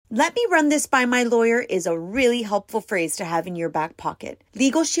Let me run this by my lawyer is a really helpful phrase to have in your back pocket.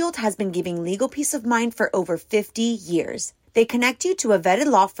 Legal Shield has been giving legal peace of mind for over 50 years. They connect you to a vetted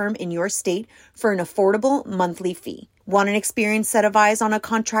law firm in your state for an affordable monthly fee. Want an experienced set of eyes on a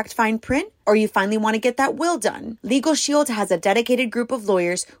contract fine print? Or you finally want to get that will done? Legal Shield has a dedicated group of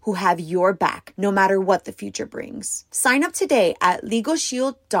lawyers who have your back, no matter what the future brings. Sign up today at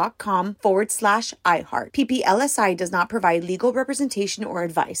LegalShield.com/iHeart. PPLSI does not provide legal representation or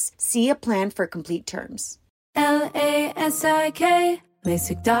advice. See a plan for complete terms. LASIK.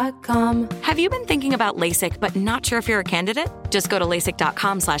 LASIK.com. Have you been thinking about LASIK but not sure if you're a candidate? Just go to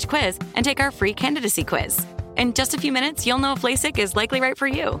LASIK.com/quiz and take our free candidacy quiz. In just a few minutes, you'll know if LASIK is likely right for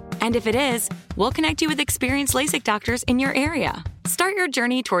you. And if it is, we'll connect you with experienced LASIK doctors in your area. Start your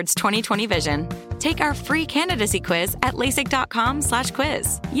journey towards 20/20 vision. Take our free candidacy quiz at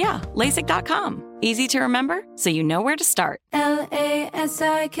LASIK.com/quiz. Yeah, LASIK.com. Easy to remember, so you know where to start.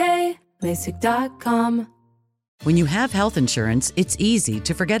 LASIK. LASIK.com. When you have health insurance, it's easy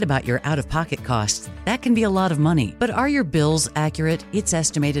to forget about your out-of-pocket costs. That can be a lot of money. But are your bills accurate? It's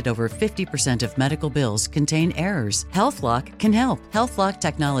estimated over 50% of medical bills contain errors. HealthLock can help. HealthLock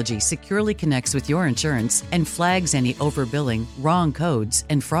technology securely connects with your insurance and flags any overbilling, wrong codes,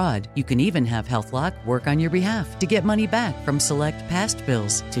 and fraud. You can even have HealthLock work on your behalf to get money back from select past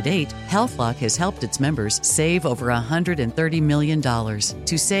bills. To date, HealthLock has helped its members save over $130 million.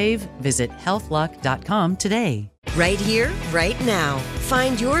 To save, visit healthlock.com today. Right here, right now.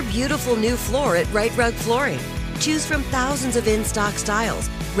 Find your beautiful new floor at Right Rug Flooring. Choose from thousands of in-stock styles,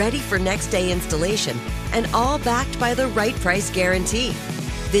 ready for next day installation, and all backed by the right price guarantee.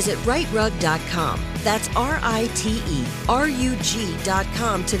 Visit rightrug.com. That's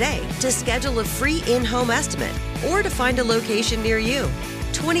RITERUG.com today to schedule a free in-home estimate or to find a location near you.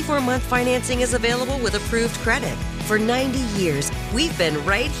 24-month financing is available with approved credit. For 90 years, we've been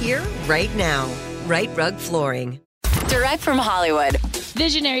right here, right now. Right Rug Flooring. Direct from Hollywood.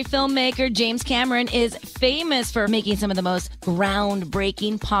 Visionary filmmaker James Cameron is famous for making some of the most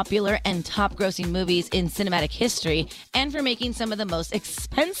groundbreaking, popular, and top-grossing movies in cinematic history, and for making some of the most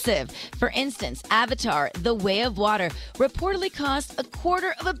expensive. For instance, Avatar: The Way of Water reportedly cost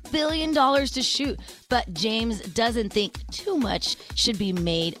 $250 million to shoot, but James doesn't think too much should be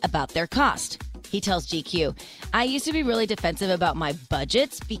made about their cost. He tells GQ, "I used to be really defensive about my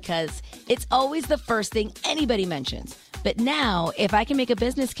budgets because it's always the first thing anybody mentions. But now, if I can make a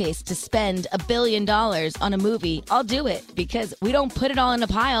business case to spend $1 billion on a movie, I'll do it because we don't put it all in a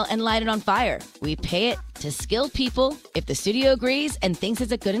pile and light it on fire. We pay it to skilled people if the studio agrees and thinks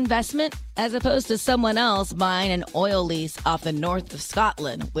it's a good investment, as opposed to someone else buying an oil lease off the north of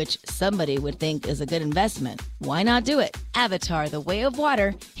Scotland, which somebody would think is a good investment. Why not do it?" Avatar: The Way of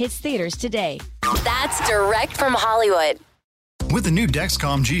Water hits theaters today. That's direct from Hollywood. With the new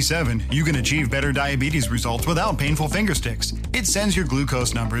Dexcom G7, you can achieve better diabetes results without painful finger sticks. It sends your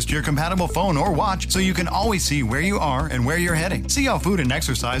glucose numbers to your compatible phone or watch so you can always see where you are and where you're heading. See how food and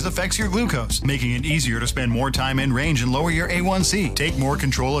exercise affects your glucose, making it easier to spend more time in range and lower your A1C. Take more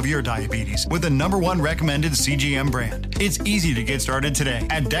control of your diabetes with the #1 recommended CGM brand. It's easy to get started today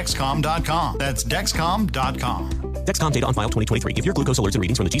at Dexcom.com. That's Dexcom.com. Dexcom data on file 2023. If your glucose alerts and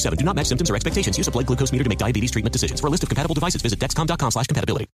readings from the G7 do not match symptoms or expectations, use a blood glucose meter to make diabetes treatment decisions. For a list of compatible devices, visit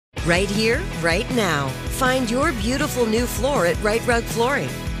Dexcom.com/compatibility. Right here, right now. Find your beautiful new floor at Right Rug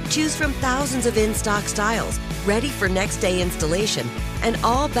Flooring. Choose from thousands of in-stock styles, ready for next day installation, and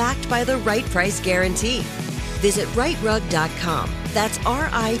all backed by the right price guarantee. Visit rightrug.com. That's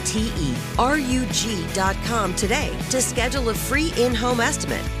RITERUG.com today to schedule a free in-home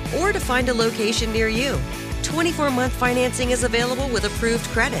estimate or to find a location near you. 24-month financing is available with approved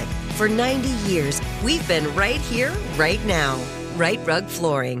credit. For 90 years, we've been right here, right now. Right Rug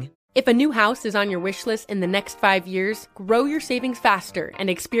Flooring. If a new house is on your wish list in the next 5 years, grow your savings faster and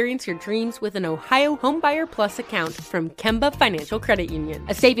experience your dreams with an Ohio Homebuyer Plus account from Kemba Financial Credit Union.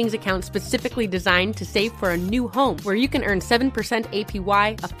 A savings account specifically designed to save for a new home where you can earn 7%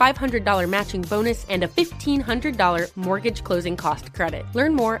 APY, a $500 matching bonus, and a $1,500 mortgage closing cost credit.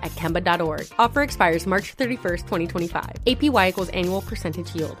 Learn more at Kemba.org. Offer expires March 31st, 2025. APY equals annual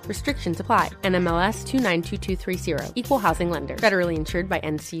percentage yield. Restrictions apply. NMLS 292230. Equal housing lender. Federally insured by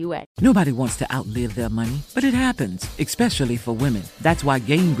NCUA. today. Nobody wants to outlive their money, but it happens, especially for women. That's why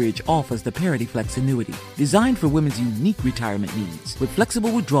Gainbridge offers the Parity Flex annuity, designed for women's unique retirement needs, with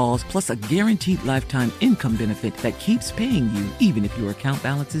flexible withdrawals plus a guaranteed lifetime income benefit that keeps paying you even if your account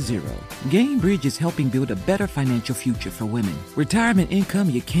balance is zero. Gainbridge is helping build a better financial future for women. Retirement income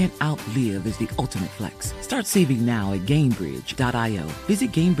you can't outlive is the ultimate flex. Start saving now at Gainbridge.io.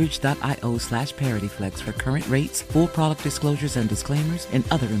 Visit Gainbridge.io/ParityFlex for current rates, full product disclosures and disclaimers, and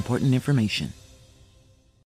other important information.